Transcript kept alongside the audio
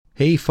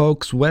Hey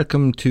folks,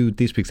 welcome to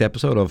this week's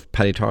episode of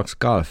Paddy Talks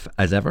Golf.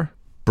 As ever,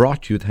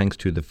 brought to you thanks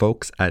to the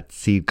folks at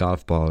Seed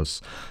Golf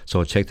Balls.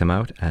 So check them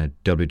out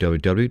at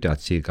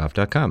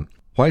www.seedgolf.com.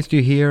 Whilst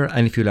you're here,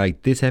 and if you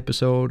like this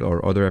episode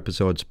or other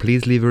episodes,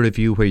 please leave a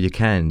review where you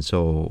can,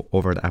 so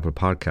over at Apple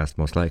Podcast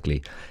most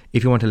likely.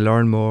 If you want to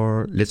learn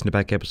more, listen to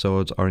back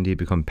episodes, or indeed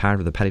become part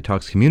of the Paddy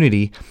Talks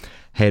community,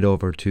 head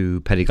over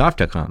to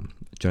paddygolf.com.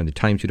 Join the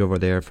timesheet over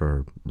there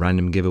for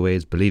random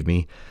giveaways. Believe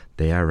me,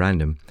 they are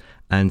random.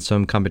 And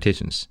some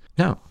competitions.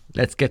 Now,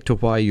 let's get to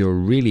why you're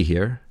really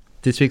here,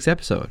 this week's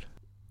episode.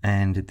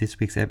 And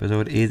this week's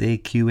episode is a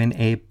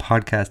Q&A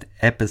podcast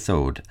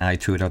episode. I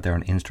threw it out there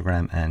on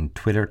Instagram and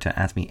Twitter to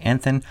ask me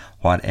anything,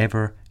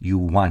 whatever you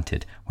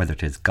wanted. Whether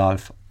it is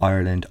golf,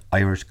 Ireland,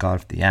 Irish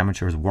golf, the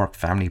amateurs, work,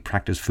 family,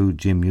 practice, food,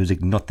 gym,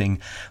 music, nothing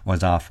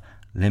was off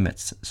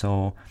limits.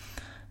 So,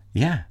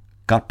 yeah,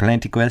 got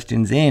plenty of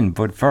questions in.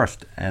 But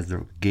first, as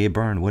the Gay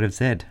Byrne would have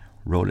said,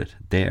 roll it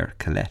there,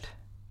 Colette.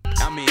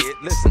 I mean,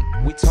 listen,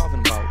 we talking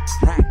about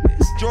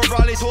practice. Joe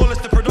Bradley told us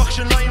the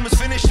production line was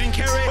finished in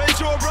Kerry. Well,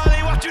 Joe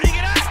Bradley, what do you think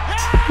of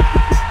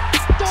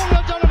that?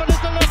 Donald Donovan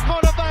is the left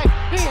corner back.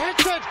 He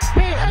hits it.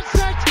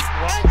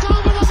 It's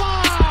over the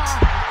bar.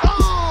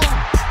 Oh,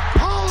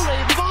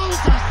 holy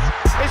Moses.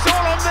 It's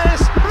all on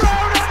this.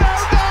 Round and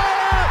out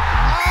there.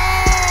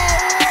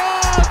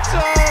 Oh, what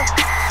a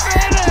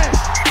finish.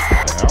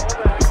 Well,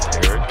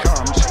 here it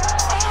comes.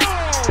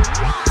 Oh,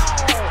 wow.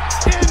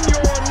 In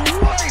your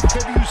life,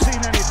 have you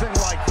seen anything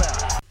like that?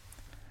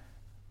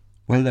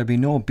 Well, there'll be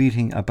no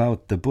beating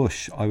about the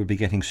bush. I will be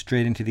getting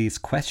straight into these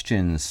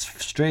questions,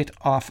 straight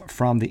off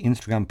from the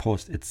Instagram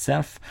post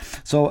itself.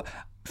 So,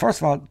 first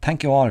of all,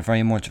 thank you all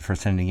very much for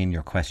sending in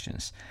your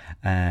questions.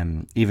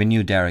 Even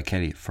you, Derek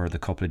Kelly, for the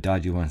couple of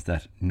dodgy ones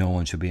that no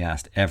one should be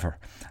asked ever,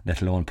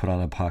 let alone put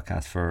on a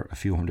podcast for a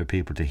few hundred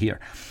people to hear.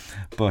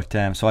 But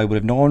so I would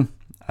have known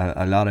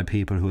a lot of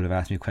people who would have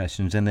asked me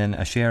questions, and then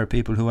a share of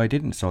people who I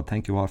didn't. So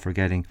thank you all for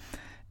getting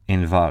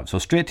involved. So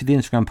straight to the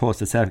Instagram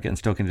post itself, getting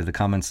stuck into the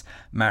comments.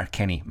 Mark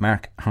Kenny.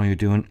 Mark, how are you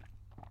doing?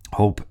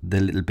 Hope the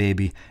little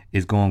baby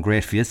is going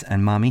great for you,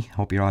 and mommy,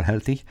 hope you're all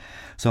healthy.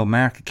 So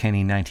Mark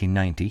Kenny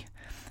 1990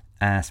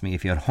 asked me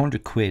if you had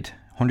 100 quid,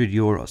 100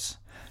 euros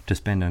to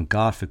spend on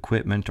golf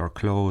equipment or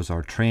clothes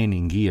or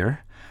training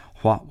gear,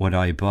 what would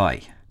I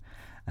buy?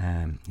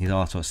 He's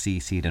also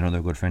CC'd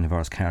another good friend of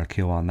ours, Carl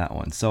Q, on that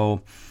one.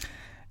 So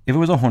if it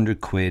was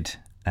 100 quid,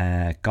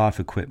 golf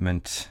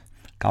equipment's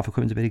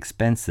a bit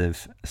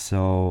expensive,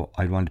 so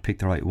I'd want to pick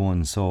the right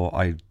one. So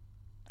I'd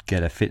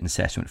get a fitting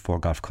session with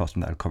 4Golf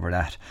Custom that'll cover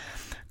that.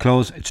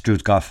 Clothes, it's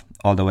Drew's Golf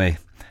all the way,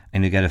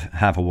 and you get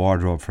half a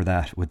wardrobe for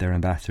that with their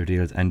ambassador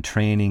deals. And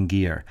training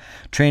gear,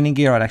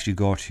 I'd actually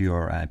go to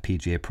your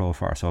PGA Pro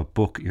for. So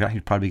book, you actually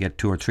probably get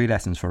 2 or 3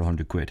 lessons for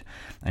 100 quid,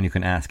 and you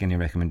can ask any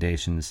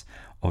recommendations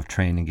of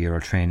training gear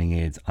or training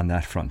aids on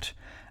that front.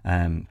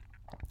 But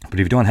if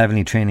you don't have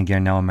any training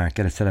gear now, Mark,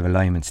 get a set of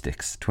alignment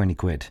sticks, 20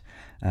 quid.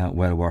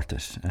 Well worth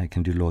it. I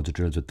can do loads of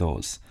drills with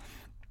those.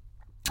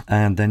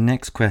 And the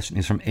next question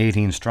is from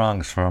 18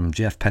 Strongs, from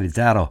Jeff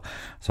Pelizzato.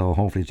 So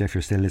hopefully, Jeff,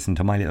 you're still listening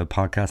to my little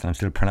podcast and I'm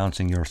still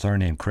pronouncing your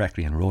surname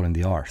correctly and rolling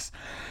the R's.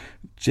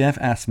 Jeff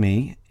asked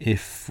me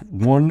if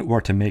one were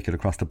to make it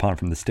across the pond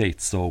from the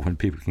States, so when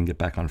people can get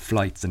back on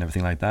flights and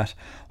everything like that,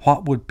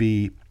 what would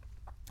be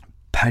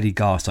Paddy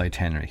Golf's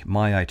itinerary?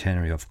 My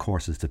itinerary of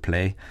courses to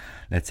play.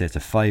 Let's say it's a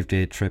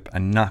 5-day trip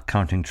and not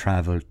counting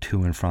travel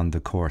to and from the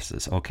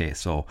courses. Okay,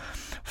 so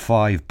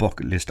 5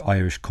 bucket list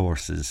Irish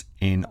courses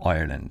in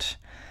Ireland.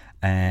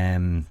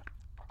 Well,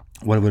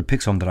 we'll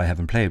pick some that I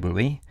haven't played, will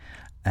we?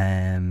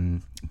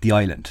 The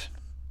Island,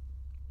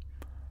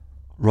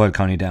 Royal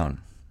County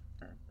Down,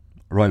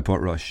 Royal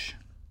Portrush.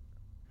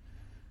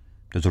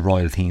 There's a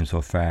royal theme so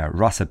far.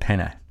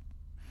 Rosapenna.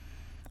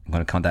 I'm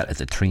going to count that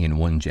as a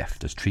 3-in-1, Jeff.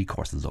 There's 3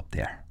 courses up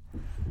there.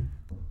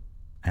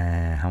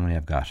 How many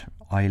I've got?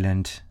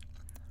 Island,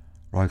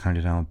 Royal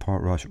County Down,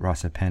 Portrush,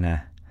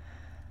 Rosapenna,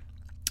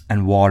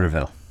 and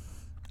Waterville.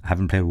 I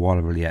haven't played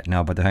Waterville yet.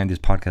 Now, by the time this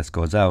podcast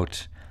goes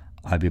out,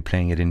 I'll be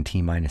playing it in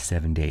T-minus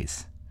 7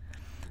 days.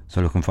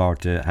 So looking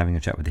forward to having a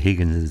chat with the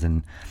Higginses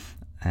and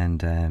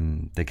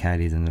the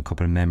caddies and a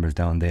couple of members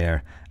down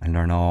there and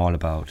learn all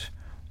about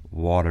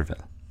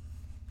Waterville.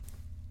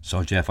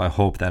 So Jeff, I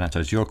hope that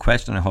answers your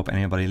question. I hope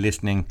anybody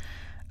listening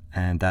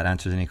and that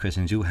answers any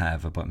questions you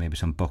have about maybe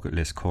some bucket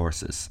list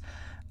courses.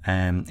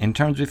 In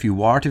terms of if you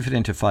were to fit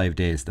into 5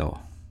 days though,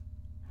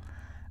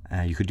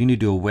 you could only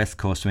do a West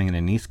Coast swing and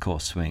an East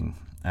Coast swing.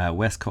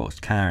 West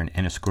Coast, Cairn,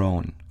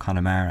 Enniscrone,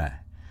 Connemara,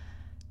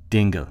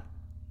 Dingle,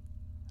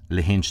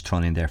 Lahinch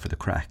thrown in there for the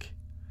crack,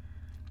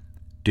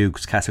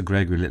 Dukes, Castle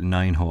Gregory, little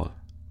 9-hole,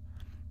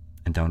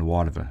 and down to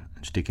Waterville,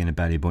 and stick in a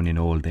Ballybunion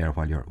Old there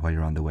while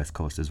you're on the West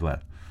Coast as well.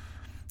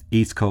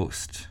 East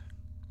Coast,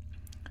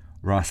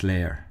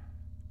 Rosslare,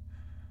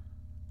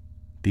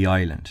 the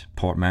Island,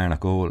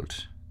 Portmarnock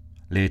Old,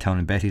 Laytown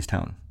and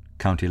Bettystown,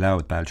 County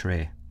Louth,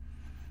 Baltray,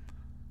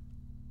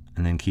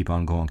 and then keep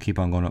on going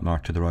up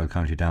north to the Royal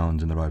County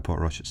Downs and the Royal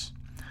Portrushes.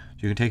 So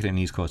you can take it in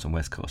East Coast and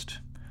West Coast.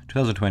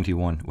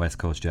 2021 West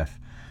Coast, Jeff.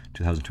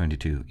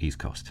 2022 East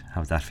Coast.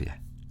 How's that for you?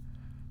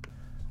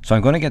 So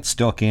I'm going to get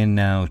stuck in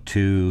now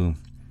to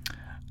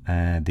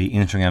the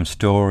Instagram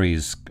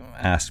stories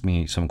ask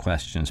me some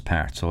questions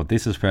part. So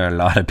this is where a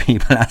lot of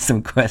people ask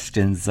some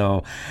questions.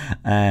 So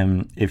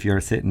if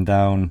you're sitting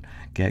down,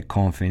 get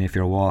comfy, and if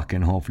you're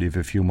walking, hopefully you have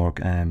a few more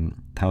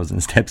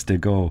 1,000 steps to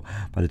go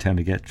by the time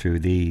we get through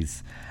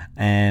these.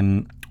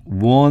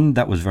 One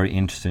that was very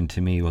interesting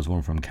to me was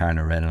one from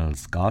Carla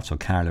Reynolds Golf. So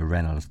Carla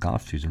Reynolds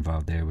Golf, she's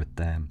involved there with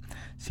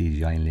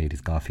CGI and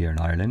Ladies Golf here in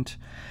Ireland.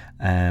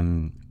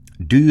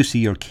 Do you see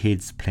your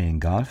kids playing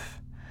golf,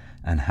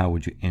 and how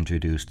would you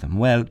introduce them?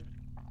 Well,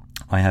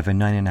 I have a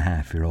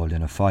 9.5-year-old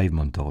and a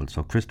 5-month-old.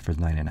 So Christopher's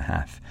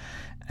 9.5,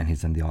 and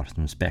he's on the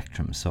autism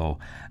spectrum. So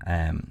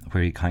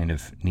where he kind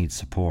of needs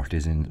support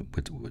is in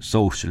with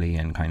socially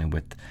and kind of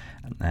with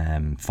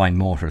fine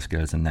motor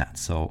skills and that.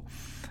 So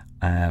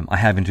I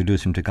have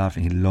introduced him to golf,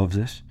 and he loves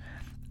it.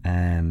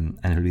 And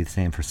it'll be the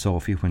same for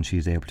Sophie when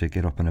she's able to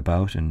get up and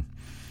about and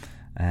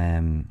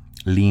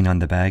lean on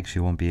the bag. She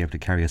won't be able to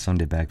carry a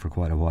Sunday bag for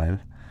quite a while.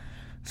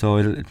 So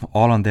it'll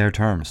all on their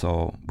terms.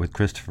 So with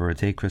Christopher,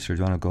 take Christopher, do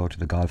you want to go to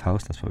the golf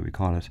house? That's what we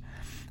call it.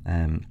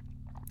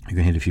 You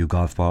can hit a few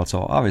golf balls.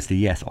 So obviously,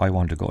 yes, I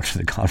want to go to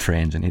the golf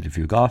range and hit a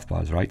few golf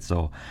balls, right?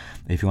 So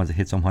if he wants to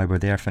hit some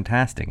hybrid there,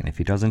 fantastic. And if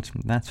he doesn't,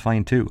 that's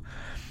fine too.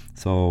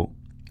 So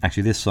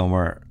actually this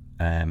summer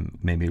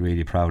made me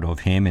really proud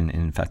of him, and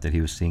in fact that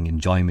he was seeing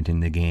enjoyment in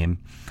the game.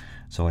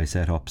 So I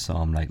set up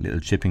some like little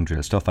chipping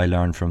drills, stuff I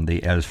learned from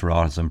the Els for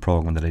Autism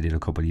program that I did a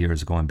couple of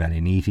years ago in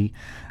Ballyneety,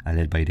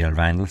 led by Dale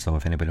Randall. So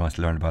if anybody wants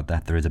to learn about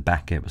that, there is a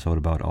back episode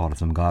about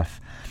autism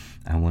golf.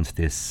 And once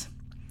this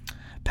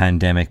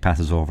pandemic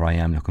passes over, I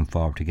am looking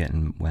forward to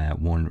getting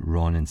one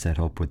run and set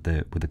up with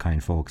the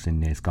kind folks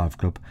in Naas Golf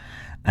Club.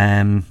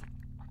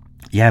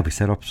 We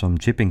set up some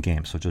chipping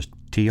games. So just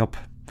tee up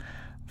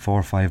 4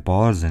 or 5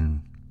 balls,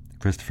 and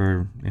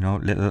Christopher,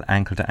 little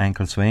ankle to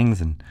ankle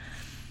swings, and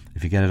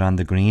if you get it on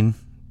the green,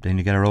 then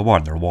you get a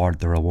reward. The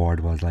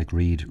reward was like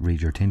read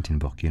your Tintin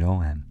book,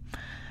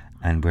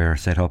 and we're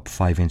set up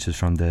 5 inches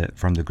from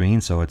the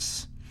green, so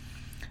it's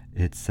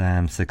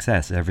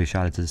success. Every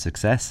shot is a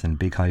success, and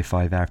big high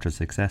five after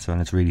success, and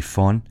it's really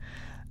fun,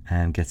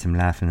 and gets him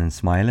laughing and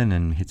smiling,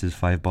 and hits his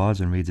 5 balls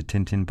and reads a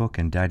Tintin book.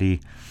 And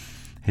Daddy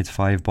hits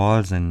 5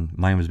 balls, and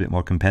mine was a bit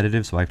more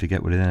competitive, so I have to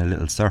get within a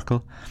little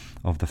circle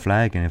of the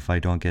flag, and if I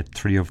don't get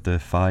 3 of the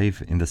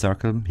 5 in the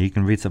circle, he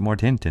can read some more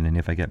Tintin, and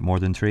if I get more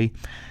than 3,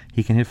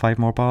 he can hit 5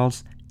 more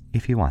balls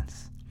if he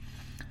wants.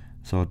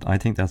 So I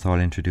think that's all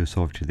introduced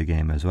over to the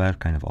game as well,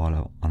 kind of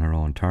all on her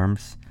own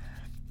terms,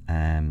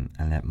 and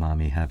let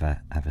mommy have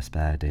a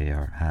spa day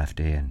or half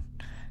day and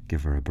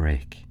give her a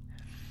break.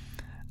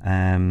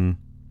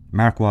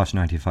 Mark Walsh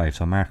 95.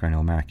 So Mark, I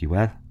know Marky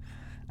well.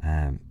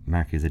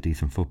 Marky is a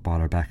decent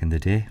footballer back in the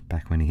day,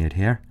 back when he had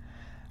hair.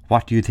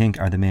 What do you think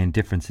are the main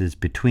differences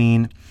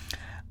between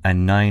a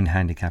 9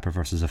 handicapper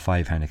versus a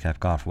 5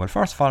 handicap golfer? Well,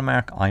 first of all,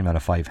 Mark, I'm not a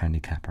 5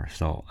 handicapper,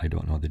 so I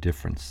don't know the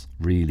difference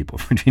really,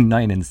 but between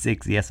 9 and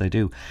 6, yes, I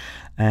do.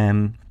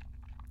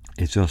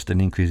 It's just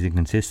an increase in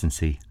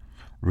consistency,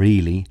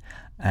 really.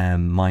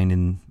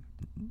 Minding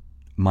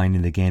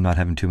the game, not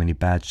having too many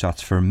bad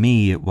shots. For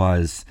me, it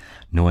was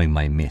knowing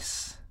my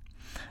miss,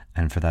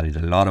 and for that I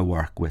did a lot of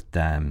work with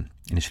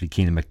initially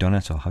Keelan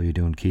McDonough. So how you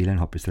doing, Keelan?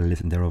 Hope you're still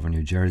listening there over in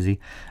New Jersey.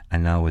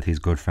 And now with his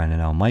good friend,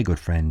 and now my good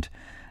friend,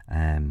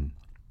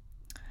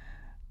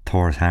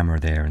 Thor's Hammer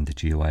there in the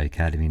GUI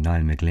Academy,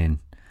 Niall McGlynn.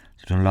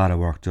 So done a lot of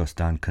work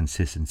just on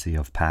consistency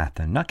of path,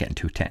 and not getting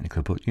too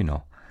technical, but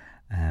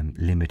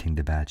limiting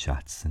the bad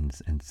shots, and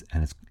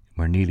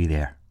we're nearly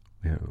there.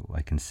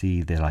 I can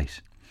see the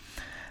light.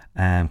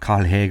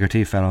 Carl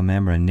Hagerty, fellow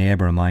member and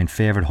neighbour of mine,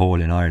 favourite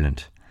hole in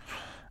Ireland.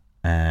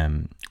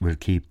 We'll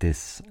keep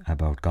this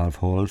about golf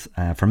holes.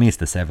 For me, it's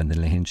the 7th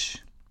in Lahinch.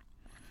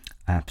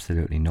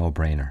 Absolutely no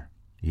brainer.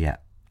 Yeah,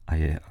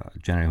 I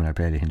generally when I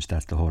play Lahinch,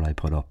 that's the hole I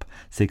put up.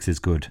 6 is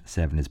good,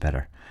 7 is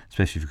better,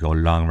 especially if you go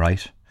long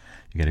right.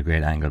 You get a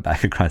great angle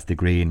back across the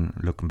green,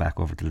 looking back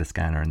over to the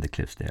scanner and the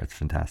cliffs there. It's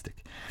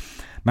fantastic.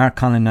 Mark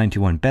Conlon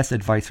 91. Best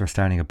advice for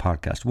starting a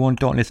podcast. 1,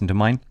 don't listen to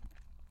mine.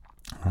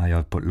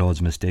 I've put loads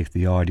of mistakes.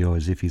 The audio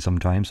is iffy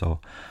sometimes, so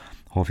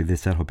hopefully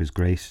this setup is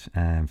great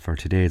for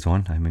today's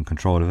one. I'm in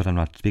control of it. I'm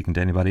not speaking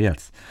to anybody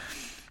else.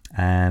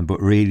 But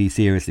really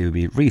seriously, it would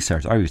be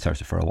research. I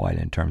researched it for a while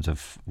in terms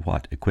of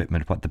what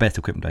the best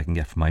equipment I can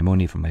get for my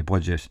money, for my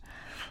budget.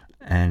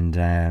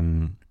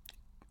 And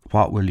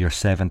what will your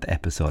 7th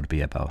episode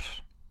be about?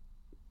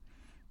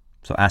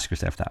 So ask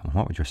yourself that one.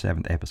 What would your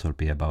 7th episode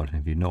be about? And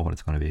if you know what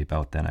it's going to be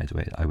about, then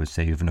I would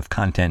say you have enough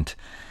content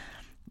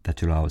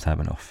that you'll always have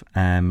enough.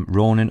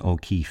 Ronan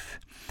O'Keefe.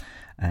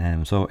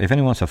 So if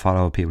anyone wants to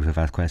follow people who've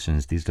asked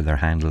questions, these are their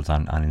handles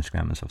on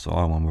Instagram and stuff. So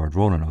all one word,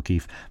 Ronan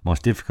O'Keefe.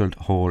 Most difficult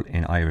hole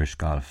in Irish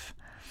golf.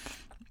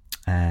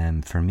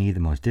 For me,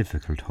 the most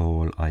difficult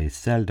hole I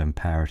seldom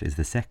part is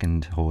the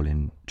 2nd hole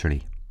in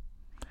Tralee.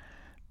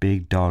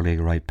 Big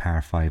dogleg right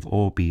par 5,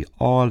 OB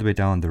all the way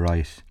down the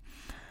right.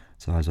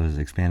 So as I was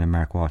explaining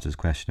Mark Walsh's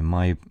question,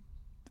 my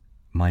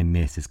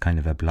miss is kind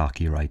of a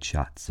blocky right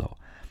shot. So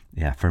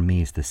Yeah, for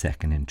me it's the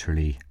second in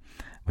Tralee,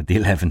 with the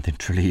 11th in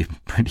Tralee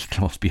pretty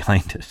close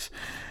behind it.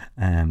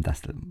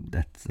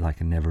 That's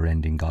like a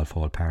never-ending golf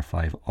hole, par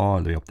 5,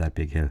 all the way up that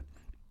big hill.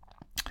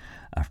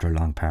 After a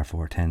long par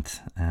 4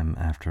 10th,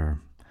 after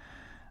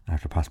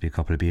possibly a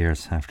couple of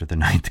beers, after the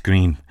 9th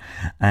green.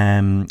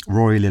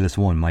 Rory Lillis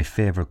 1, my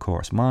favourite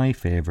course,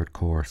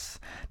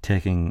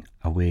 taking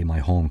away my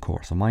home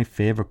course. So my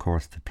favourite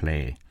course to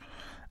play.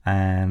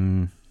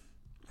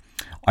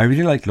 I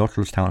really like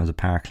Luttrellstown as a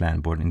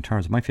parkland, but in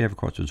terms of my favourite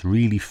course, was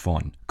really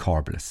fun,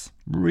 Corbelis.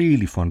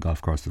 Really fun golf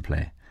course to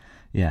play.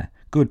 Yeah,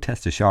 good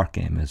test of short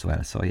game as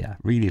well. So yeah,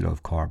 really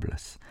love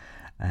Corbelis.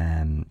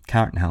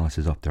 Carton House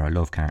is up there. I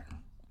love Carton.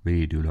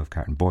 Really do love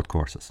Carton. Both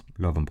courses.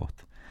 Love them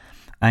both.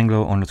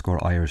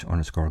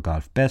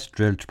 Anglo_Irish_golf. Best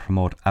drill to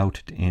promote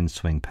out to in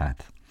swing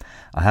path.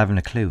 I haven't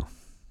a clue.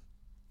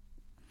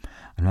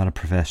 I'm not a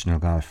professional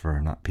golfer,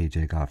 not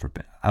PJ golfer,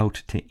 but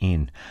out to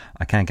in.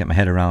 I can't get my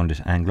head around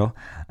it, Anglo.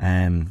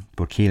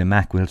 But Keelan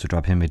Mack will also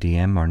drop him a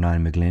DM, or Niall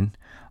McGlynn,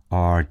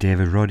 or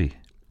David Ruddy.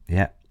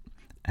 Yeah.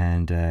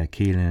 And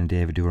Keelan and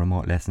David do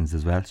remote lessons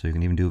as well, so you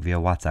can even do it via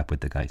WhatsApp with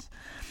the guys.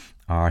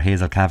 Or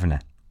Hazel Kavanagh.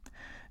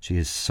 She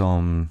is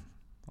some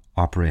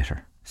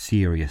operator.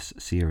 Serious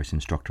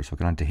instructor. So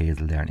get on to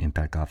Hazel there in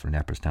Impact Golf in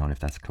Leopardstown if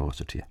that's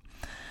closer to you.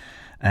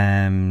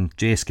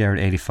 Jay Scared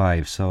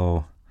 85.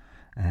 So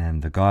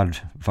the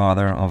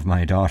godfather of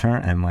my daughter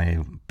and my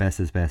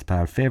bestest best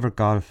pal. Favourite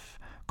golf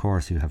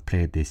course you have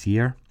played this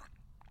year,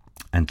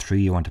 and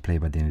 3 you want to play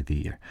by the end of the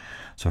year.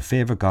 So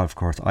favourite golf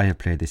course I have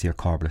played this year,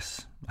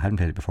 Corbelis. I hadn't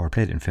played it before. I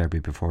played it in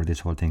February before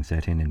this whole thing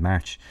set in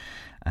March.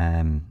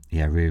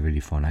 Yeah, really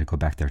fun. I'd go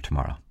back there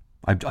tomorrow.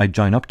 I'd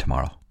join up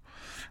tomorrow.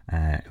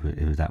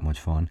 It was that much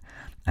fun.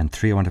 And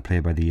 3 I want to play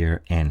by the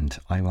year end.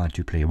 I want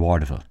to play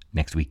Wardeville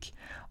next week.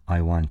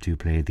 I want to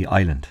play the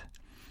Island,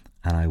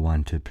 and I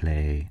want to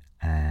play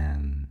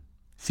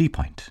Sea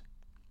Point.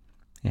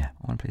 Yeah,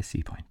 I want to play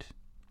Sea Point.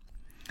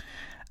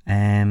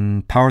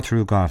 Power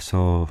Through Golf.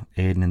 So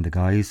Aidan and the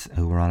guys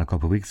who were on a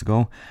couple of weeks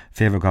ago.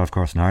 Favourite golf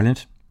course in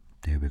Ireland.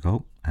 There we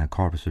go.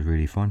 Corpus was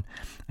really fun.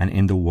 And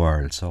in the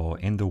world. So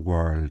in the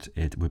world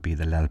it would be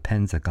the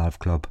L'Alpensa Golf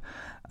Club,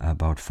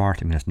 about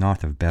 40 minutes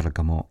north of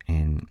Bergamo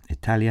in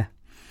Italia.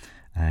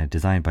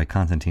 Designed by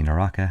Constantino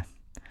Rocca.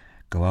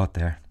 Go out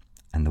there,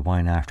 and the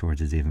wine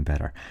afterwards is even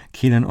better.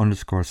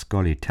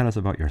 Keelan_Scully, tell us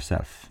about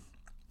yourself.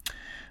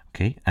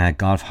 Okay,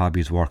 golf,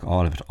 hobbies, work,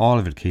 all of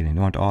it, Keelan.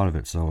 You want all of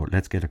it, so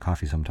let's get a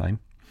coffee sometime.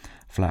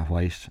 Flat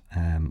white,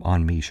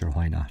 on me, sure,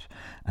 why not?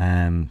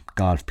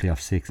 Golf,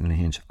 playoff 6 and a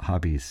hinge,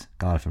 hobbies,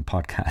 golf and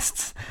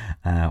podcasts.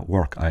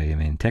 Work, I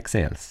am in tech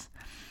sales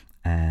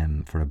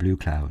for a Blue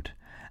Cloud.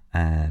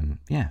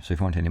 Yeah, so if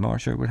you want any more,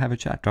 sure, we'll have a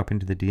chat. Drop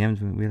into the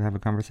DMs, we'll have a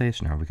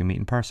conversation, or we can meet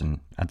in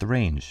person at the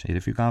range, hit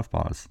a few golf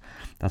balls.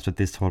 That's what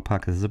this whole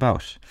podcast is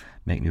about.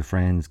 Make new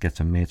friends, get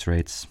some mates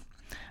rates.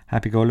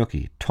 Happy go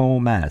lucky.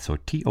 Tomaz, so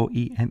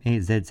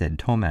Toemazz,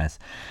 Tomaz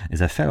is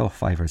a fellow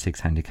 5 or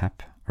 6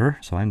 handicapper.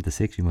 So I'm the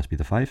 6, you must be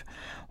the 5.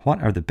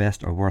 What are the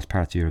best or worst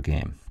parts of your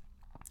game?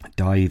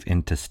 Dive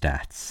into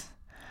stats.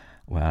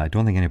 Well, I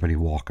don't think anybody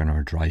walking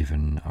or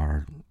driving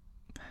or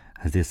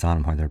has this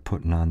on while they're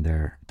putting on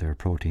their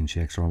protein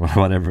shakes or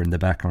whatever in the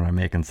background, or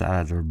making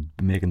salads or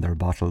making their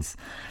bottles,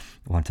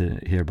 want to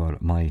hear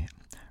about my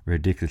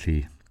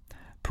ridiculously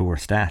poor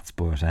stats.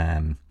 But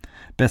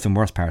best and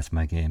worst parts of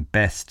my game.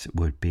 Best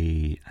would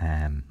be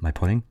my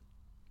putting,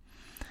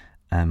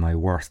 and my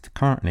worst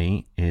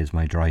currently is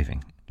my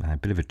driving. A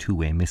bit of a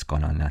two-way miss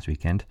going on last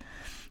weekend,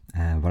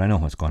 but I know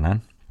what's going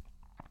on.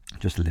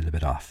 Just a little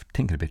bit off,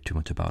 thinking a bit too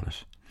much about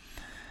it.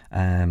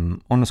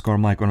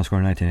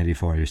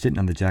 _Mike_1984. You're sitting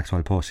on the jacks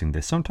while posting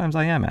this. Sometimes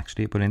I am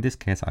actually, but in this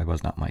case I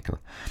was not Michael.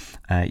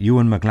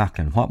 Ewan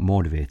McLaughlin, what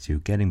motivates you?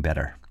 Getting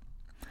better.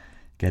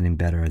 Getting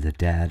better as a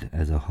dad,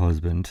 as a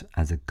husband,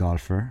 as a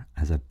golfer,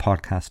 as a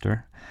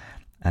podcaster,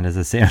 and as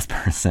a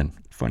salesperson.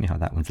 Funny how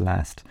that one's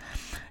last.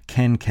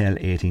 Ken Kell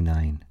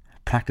 89.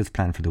 Practice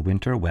plan for the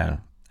winter.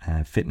 Well,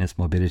 fitness,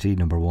 mobility,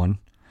 number 1.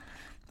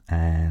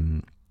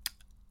 And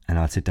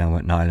I'll sit down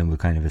with Niall and we'll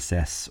kind of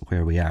assess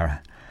where we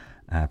are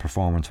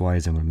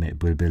performance-wise, and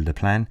we'll build a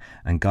plan.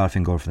 And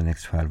golfing goal for the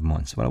next 12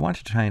 months. Well, I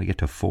wanted to try and get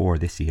to 4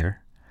 this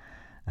year.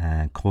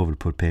 COVID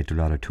put paid to a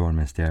lot of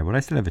tournaments there, but I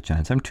still have a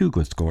chance. I'm 2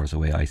 good scores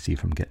away, I see,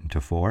 from getting to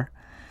 4.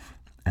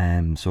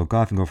 So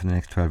golfing goal for the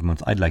next 12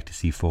 months, I'd like to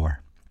see 4.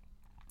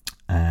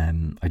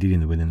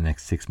 Ideally within the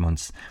next 6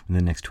 months,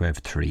 within the next 12,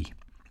 3.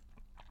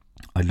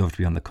 I'd love to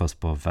be on the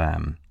cusp of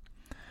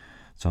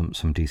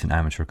some decent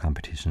amateur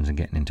competitions and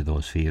getting into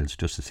those fields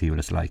just to see what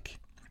it's like.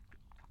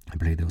 I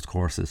play those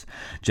courses.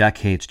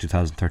 Jack H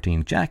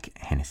 2013. Jack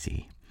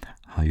Hennessy,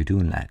 how you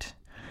doing, lad?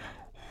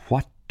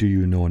 What do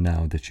you know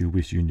now that you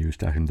wish you knew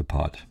starting the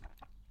pod?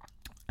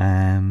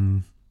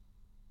 That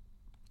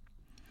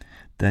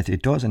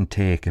it doesn't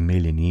take a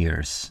million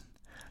years.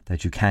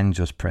 That you can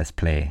just press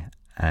play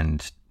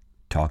and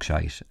talk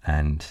shite,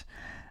 and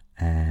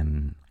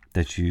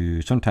that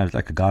you sometimes,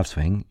 like a golf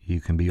swing,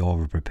 you can be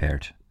over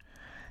prepared.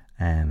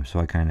 So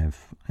I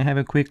have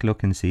a quick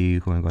look and see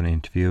who I'm going to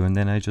interview, and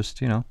then I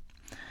just,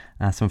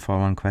 ask some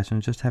follow-on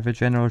questions, just have a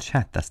general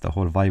chat. That's the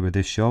whole vibe of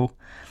this show,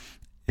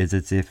 is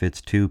as if it's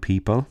two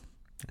people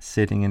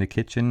sitting in the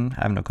kitchen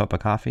having a cup of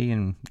coffee,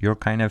 and you're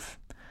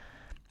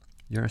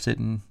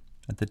sitting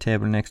at the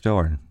table next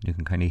door and you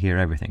can kind of hear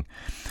everything.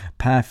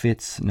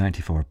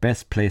 PaFitz94,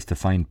 best place to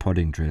find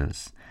pudding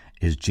drills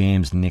is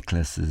James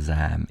Nicholas's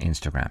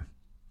Instagram.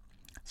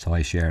 So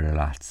I share it a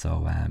lot.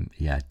 So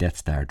Death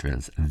Star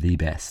drills, the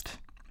best.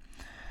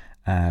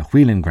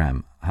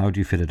 Wheelingram, how do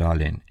you fit it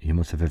all in? You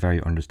must have a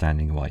very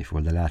understanding wife.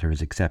 Well, the latter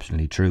is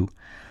exceptionally true.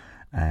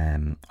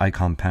 I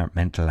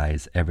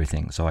compartmentalise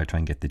everything. So I try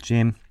and get the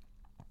gym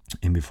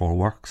in before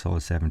work, so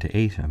 7 to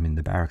 8. I'm in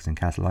the barracks in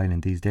Castle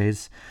Island these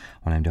days.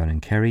 When I'm down in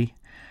Kerry,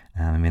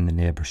 I'm in the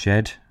neighbour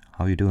shed.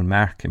 How you doing,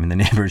 Mark? I'm in the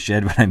neighbour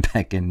shed when I'm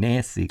back in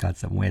Naas. He got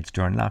some weights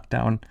during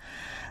lockdown.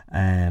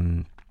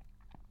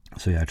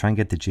 So I try and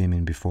get the gym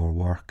in before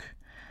work.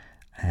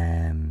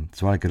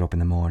 So I get up in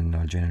the morning,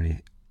 I'll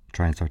generally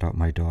try and sort out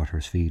my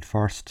daughter's feed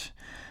first.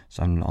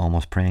 So I'm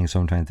almost praying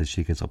sometimes that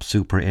she gets up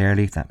super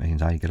early. That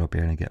means I get up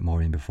early and get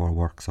more in before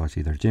work. So it's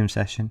either a gym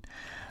session,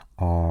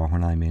 or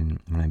when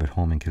I'm at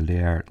home in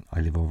Kildare,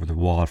 I live over the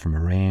wall from a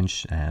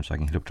range, so I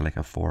can hit up to like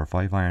a 4 or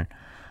 5 iron.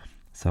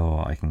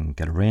 So I can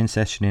get a range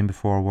session in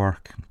before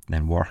work,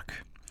 then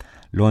work.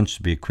 Lunch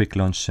would be a quick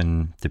lunch,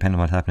 and depending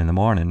on what's happening in the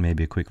morning,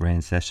 maybe a quick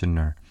range session,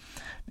 or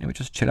maybe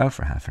just chill out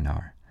for half an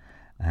hour.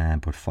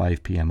 But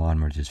 5 p.m.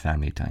 onwards is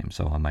family time,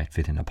 so I might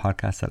fit in a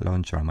podcast at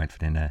lunch, or I might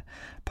fit in a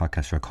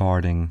podcast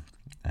recording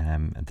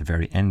at the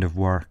very end of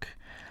work,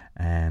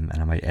 and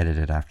I might edit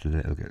it after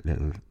the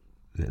little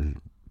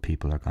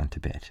people are gone to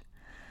bed.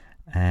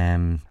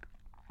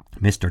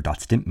 Mr.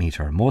 Stint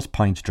Meter, most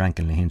pints drank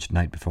in Lahinch the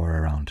night before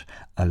a round.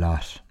 A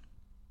lot,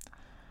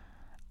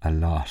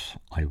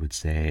 I would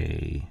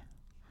say.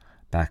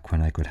 Back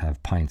when I could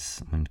have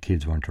pints when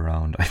kids weren't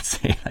around, I'd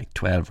say like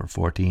 12 or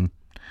 14.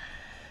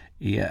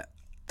 Yeah,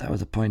 that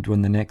was a point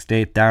won the next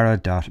day.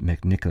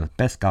 Dara.McNichol,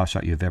 best golf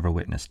shot you've ever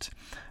witnessed.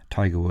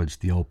 Tiger Woods,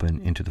 the Open,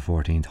 into the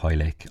 14th High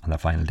Lake on the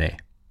final day.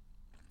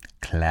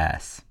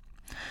 Class.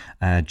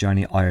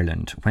 Johnny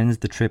Ireland, when's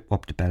the trip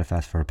up to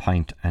Belfast for a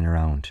pint and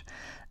around?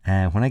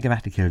 When I get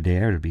back to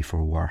Kildare, it'll be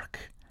for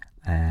work.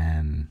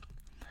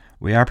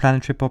 We are planning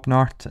a trip up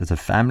north as a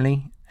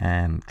family,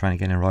 trying to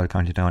get in Royal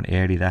County Down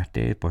early that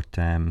day, but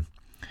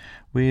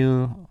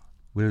we'll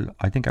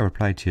I think I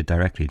replied to you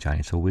directly,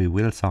 Johnny, so we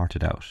will sort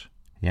it out.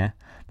 Yeah,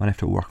 might have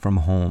to work from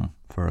home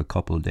for a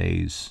couple of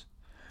days,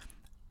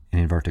 in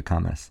inverted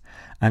commas.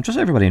 And just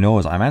so everybody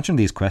knows, I'm answering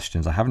these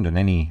questions. I haven't done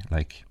any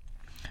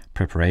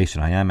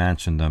preparation. I am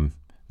answering them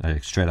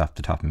straight off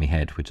the top of my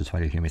head, which is why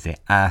you hear me say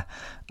a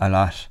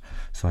lot.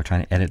 So I'm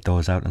trying to edit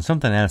those out. And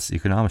something else, you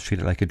can almost treat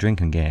it like a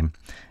drinking game,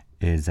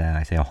 is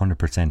I say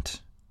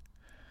 100%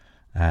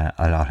 a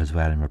lot as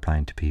well in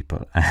replying to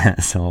people.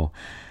 So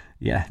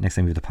yeah, next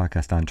time we have the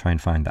podcast on, try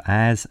and find the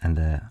as and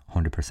the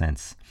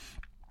 100%.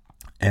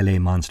 LA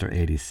Monster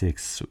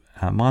 86.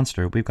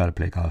 Monster, we've got to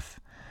play golf.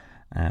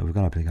 We've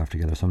got to play golf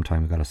together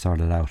sometime. We've got to sort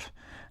it out.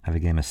 Have a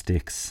game of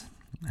sticks.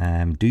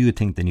 Do you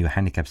think the new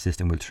handicap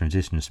system will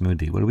transition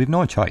smoothly? Well, we've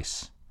no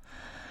choice,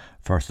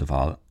 first of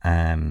all.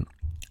 And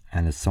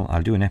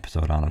I'll do an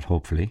episode on it,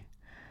 hopefully,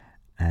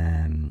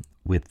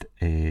 with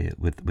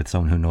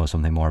someone who knows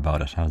something more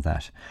about it. How's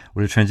that?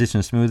 Will it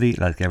transition smoothly?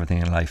 Like everything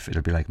in life,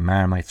 it'll be like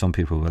Marmite. Some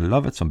people will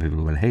love it, some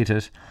people will hate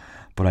it.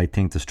 But I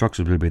think the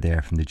structure will be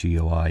there from the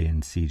GOI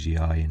and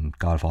CGI and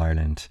Golf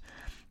Ireland,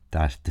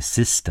 that the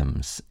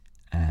systems,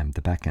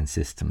 the back-end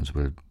systems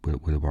will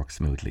work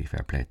smoothly.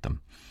 Fair play to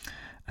them.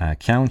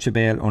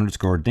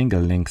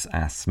 Counchabale_Dingle Links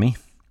asks me,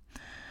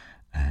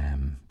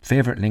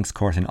 favourite links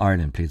course in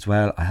Ireland, please.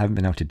 Well, I haven't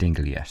been out to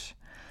Dingle yet.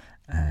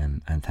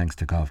 And thanks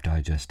to Golf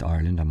Digest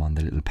Ireland, I'm on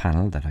the little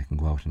panel that I can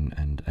go out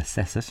and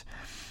assess it.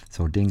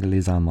 So Dingle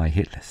is on my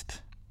hit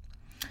list.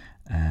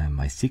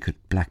 My secret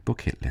black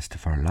book hit list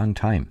for a long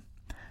time,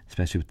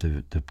 especially with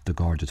the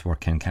gorgeous work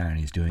Ken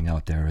Carney's doing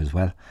out there as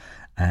well.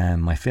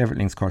 My favourite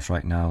links course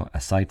right now,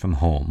 aside from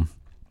home,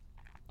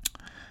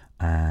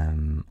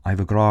 I have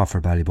a Gra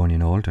for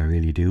Ballybunion Old, I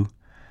really do,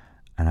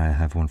 and I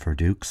have one for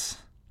Dukes.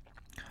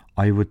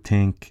 I would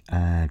think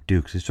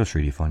Dukes is just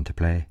really fun to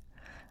play.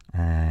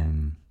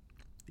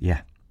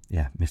 Yeah,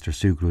 Mr.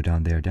 Sugru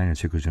down there, Daniel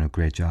Sugru's doing a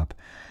great job.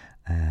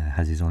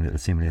 Has his own little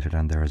simulator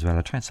down there as well.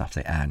 I try and stop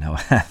say no,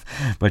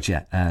 but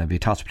yeah, it'll be a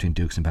toss between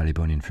Dukes and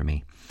Ballybunion for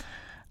me.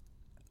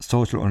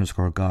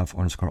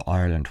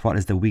 Social_golf_Ireland, what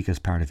is the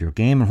weakest part of your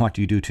game and what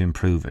do you do to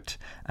improve it?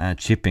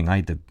 Chipping, I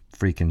had the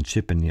freaking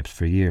chipping nips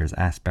for years.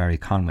 Ask Barry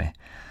Conway.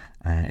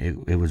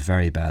 It was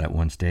very bad at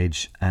one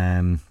stage.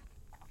 And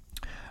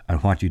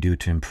what do you do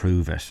to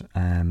improve it?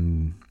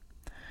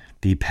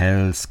 The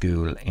Pell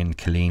School in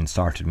Killeen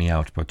started me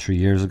out about 3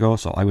 years ago,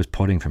 so I was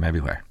putting from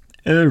everywhere.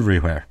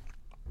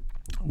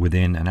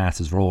 Within an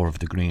ass's roar of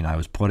the green, I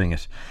was putting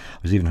it. I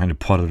was even trying to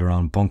put it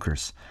around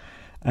bunkers.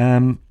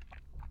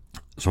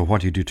 So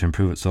what do you do to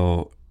improve it?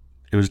 So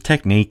it was a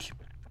technique,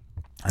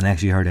 and I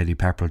actually heard Eddie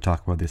Pepperell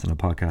talk about this on a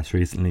podcast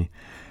recently.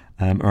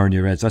 Earn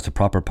Your Edge, that's a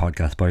proper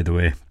podcast, by the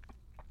way.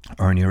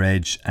 Earn Your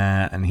Edge,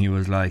 and he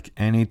was like,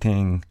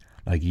 anything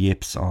like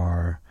yips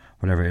or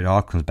whatever, it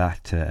all comes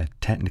back to a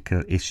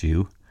technical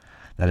issue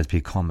that has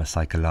become a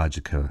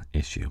psychological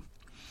issue.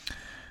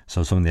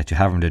 So something that you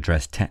haven't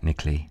addressed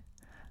technically,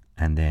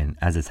 and then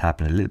as it's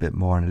happened a little bit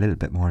more and a little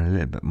bit more and a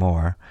little bit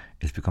more,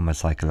 it's become a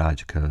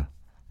psychological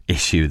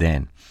issue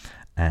then.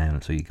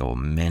 So you go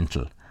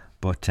mental.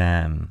 But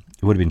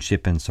it would have been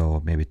shipping,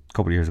 so maybe a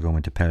couple of years ago I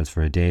went to Pels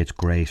for a day. It's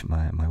great.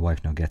 My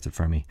wife now gets it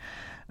for me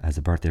as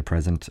a birthday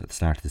present at the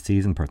start of the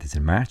season. Birthday's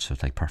in March, so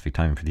it's like perfect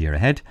timing for the year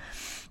ahead.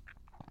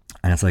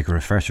 And it's like a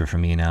refresher for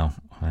me now.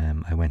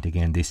 I went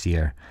again this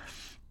year.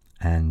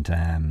 And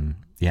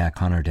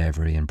Conor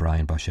Devery and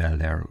Brian Boschel,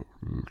 they're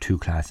 2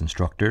 class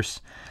instructors.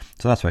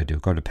 So that's what I do.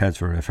 Go to Pels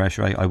for a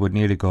refresher. I would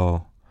nearly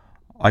go,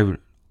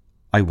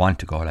 I want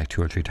to go like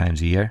 2 or 3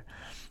 times a year.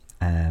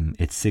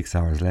 It's 6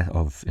 hours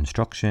of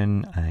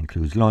instruction,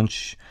 includes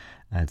lunch.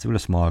 It's with a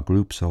small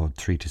group, so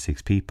 3 to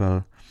 6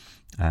 people.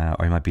 Or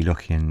you might be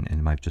lucky and it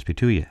might just be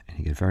 2 of you, and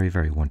you get very,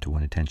 very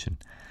one-to-one attention.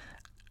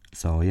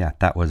 So yeah,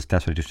 that's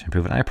what I do to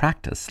improve it. And I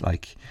practice, I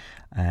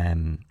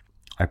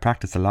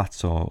practice a lot,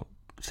 so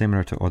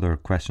similar to other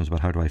questions about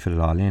how do I fit it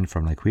all in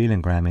from like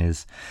Wheeling Graham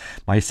is,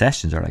 my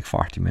sessions are like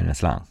 40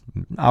 minutes long,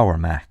 hour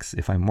max,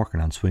 if I'm working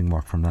on swing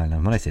work from 9.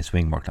 And when I say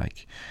swing work,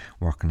 like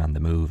working on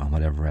the move and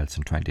whatever else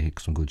and trying to hit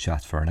some good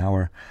shots for an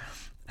hour.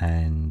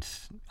 And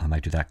I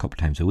might do that a couple of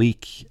times a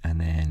week,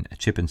 and then a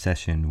chipping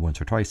session once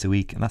or twice a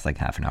week, and that's like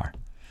half an hour.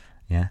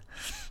 Yeah.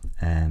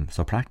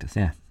 So practice,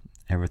 yeah.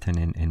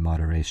 Everything in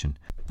moderation.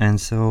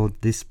 And so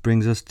this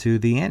brings us to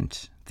the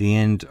end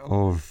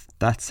of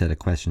that set of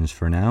questions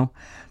for now.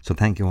 So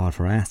thank you all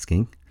for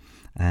asking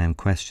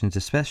questions,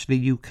 especially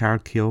you,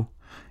 Carkio.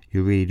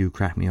 You really do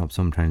crack me up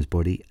sometimes,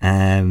 buddy.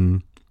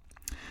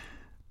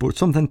 But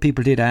something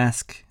people did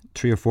ask,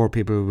 3 or 4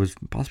 people, was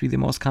possibly the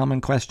most common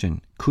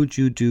question. Could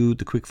you do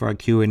the quickfire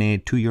Q&A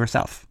to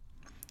yourself?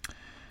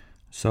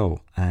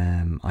 So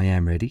I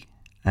am ready.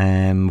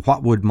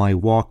 What would my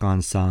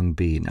walk-on song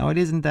be? Now, it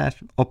isn't that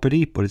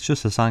uppity, but it's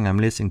just a song I'm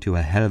listening to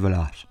a hell of a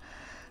lot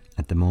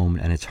at the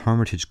moment, and it's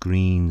Hermitage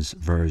Green's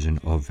version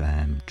of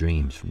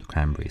Dreams from the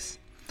Cranberries.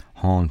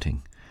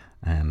 Haunting.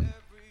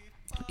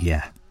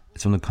 It's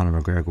something Conor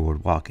McGregor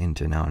would walk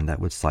into now, and that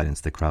would silence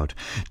the crowd.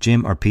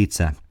 Gym or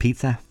pizza?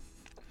 Pizza.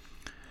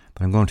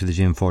 But I'm going to the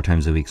gym 4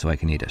 times a week, so I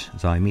can eat it.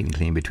 So I'm eating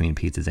clean between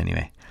pizzas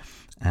anyway.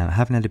 I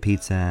haven't had a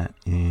pizza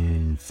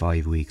in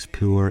 5 weeks.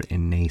 Pure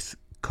in Nace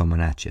coming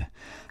at you.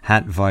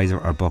 Hat, visor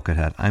or bucket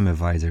hat? I'm a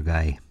visor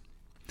guy,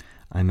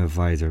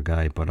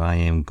 but I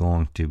am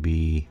going to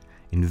be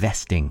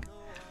investing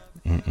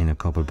in a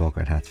couple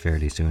bucket hats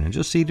fairly soon, and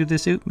just see, do they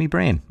suit me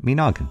brain, me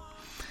noggin.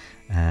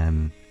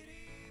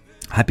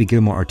 Happy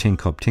Gilmore or Tin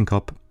Cup? Tin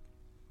Cup,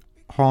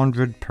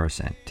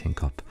 100% Tin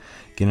Cup.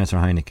 Guinness or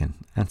Heineken?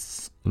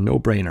 That's a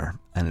no-brainer,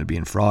 and it'll be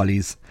in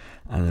Frawley's,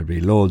 and there'll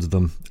be loads of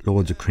them,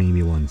 loads of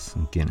creamy ones,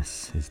 and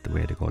Guinness is the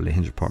way to go.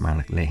 Lahinch or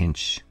Portmarnock?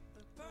 Lahinch.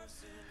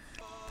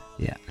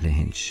 Yeah,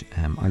 Lahinch.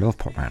 I love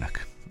Portmarnock,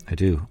 I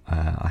do.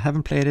 I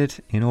haven't played it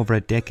in over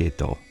a decade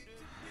though,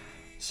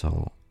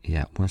 so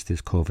yeah, once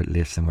this COVID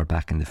lifts and we're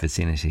back in the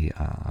vicinity,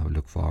 I would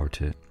look forward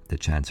to the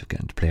chance of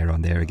getting to play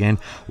around there again.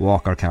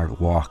 Walk or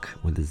cart? Walk,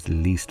 with as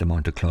least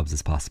amount of clubs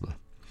as possible.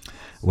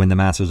 Win the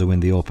Masters or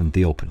win the Open?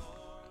 The Open.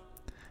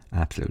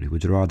 Absolutely.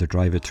 Would you rather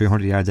drive it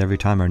 300 yards every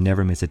time or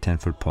never miss a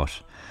 10-foot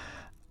putt?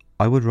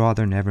 I would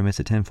rather never miss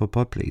a 10-foot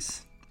putt,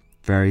 please.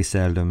 Very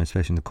seldom,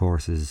 especially in the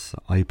courses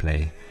I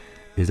play,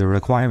 is there a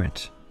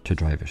requirement to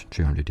drive it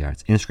 300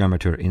 yards. Instagram or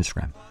tour?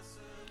 Instagram.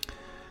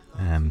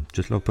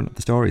 Just love putting up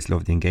the stories,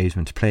 love the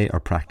engagement. Play or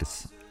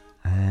practice?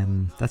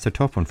 That's a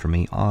tough one for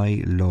me.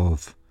 I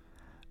love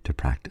to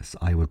practice.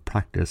 I would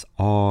practice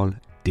all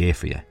day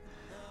for you,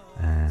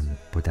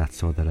 but that's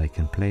so that I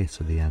can play.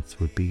 So the answer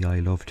would be I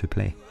love to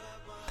play.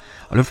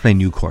 I love to play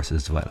new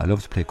courses as well. I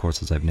love to play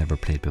courses I've never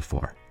played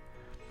before,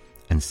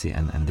 and see.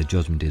 And the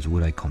judgment is,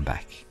 would I come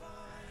back?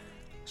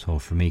 So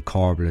for me,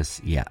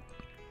 Corbelis, yeah.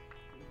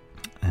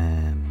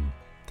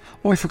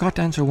 I forgot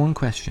to answer one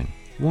question.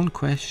 One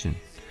question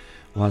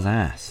was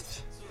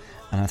asked,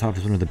 and I thought it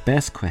was one of the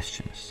best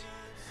questions,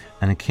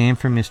 and it came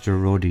from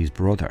Mr. Ruddy's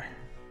brother,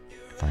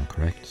 if I'm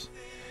correct.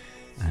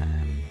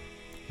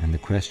 And the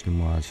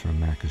question was from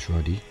Marcus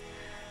Ruddy: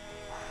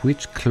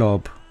 which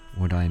club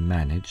would I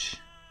manage,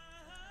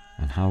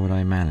 and how would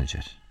I manage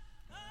it?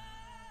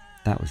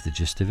 That was the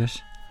gist of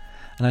it.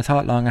 And I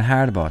thought long and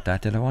hard about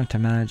that. Did I want to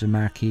manage a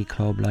marquee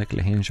club like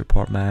Lahinch or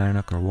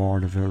Portmarnock or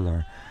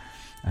Waterville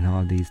and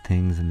all these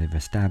things, and they've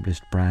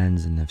established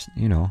brands, and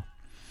they've,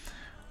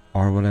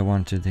 or would I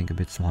want to think a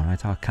bit smaller? I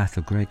thought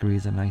Castle Gregory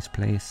is a nice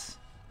place,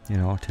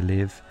 to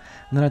live.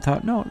 And then I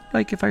thought, no,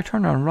 like if I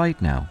turn on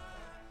right now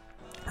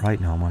I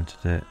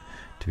wanted to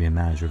be a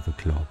manager of a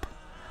club,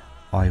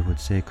 I would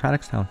say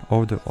Craddockstown,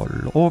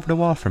 over the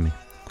wall for me.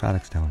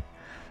 Craddockstown,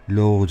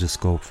 loads of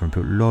scope for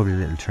improvement, lovely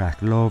little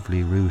track,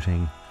 lovely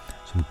routing,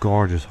 some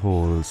gorgeous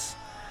holes.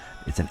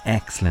 It's an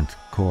excellent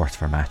course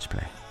for match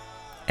play.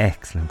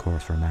 Excellent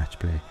course for match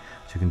play.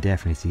 So you can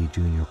definitely see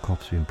junior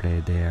cups being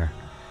played there,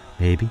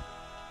 maybe.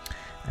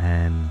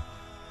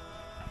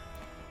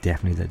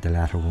 definitely the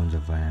latter ones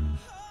of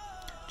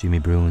Jimmy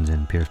Bruins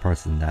and Pierce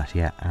Purcell and that.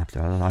 Yeah,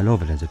 absolutely. I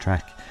love it as a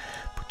track,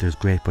 but there's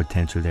great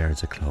potential there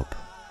as a club,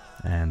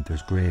 and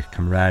there's great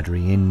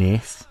camaraderie in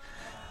Naas,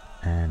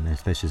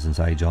 especially since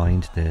I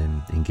joined. The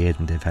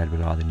engagement they've had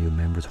with all the new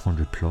members,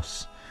 100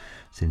 plus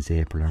since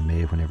April or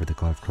May, whenever the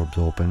golf clubs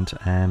opened.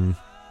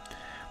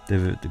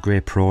 They've the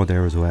great pro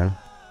there as well,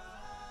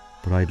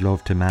 but I'd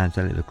love to manage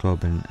that little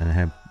club and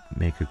help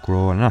make it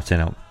grow. I'm not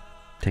saying I'm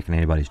taking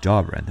anybody's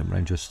job or anything, but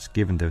I'm just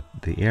given the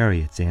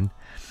area it's in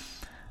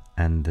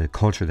and the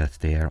culture that's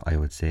there. I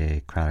would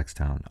say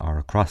Craddockstown, or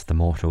across the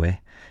motorway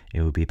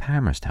it would be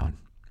Palmerstown,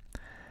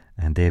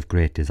 and they have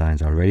great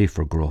designs already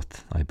for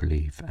growth, I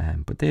believe,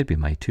 but they'd be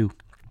my two,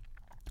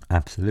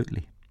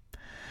 absolutely.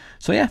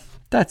 So yeah,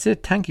 that's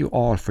it. Thank you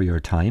all for your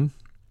time.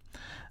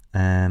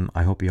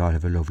 I hope you all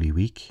have a lovely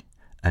week,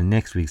 and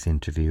next week's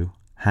interview,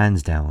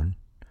 hands down,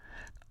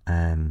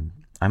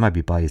 I might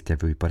be biased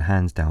every week, but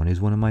hands down is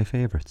one of my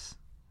favourites.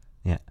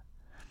 Yeah,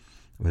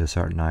 with a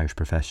certain Irish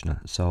professional.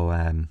 So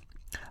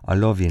I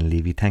love you and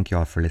leave you. Thank you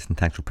all for listening.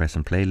 Thanks for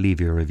pressing play. Leave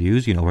your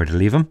reviews. You know where to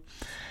leave them.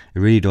 It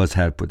really does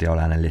help with the old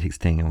analytics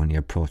thing, and when you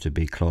approach a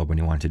big club and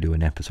you want to do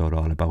an episode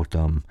all about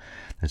them,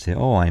 let's say,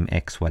 oh, I'm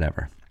X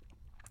whatever.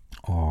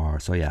 Or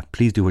so yeah,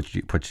 please do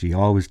what you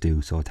always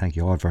do. So thank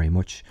you all very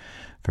much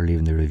for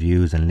leaving the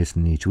reviews and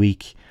listening each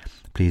week.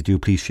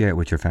 Please share it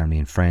with your family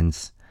and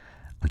friends.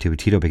 Until we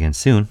teed up again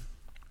soon,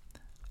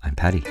 I'm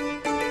Paddy.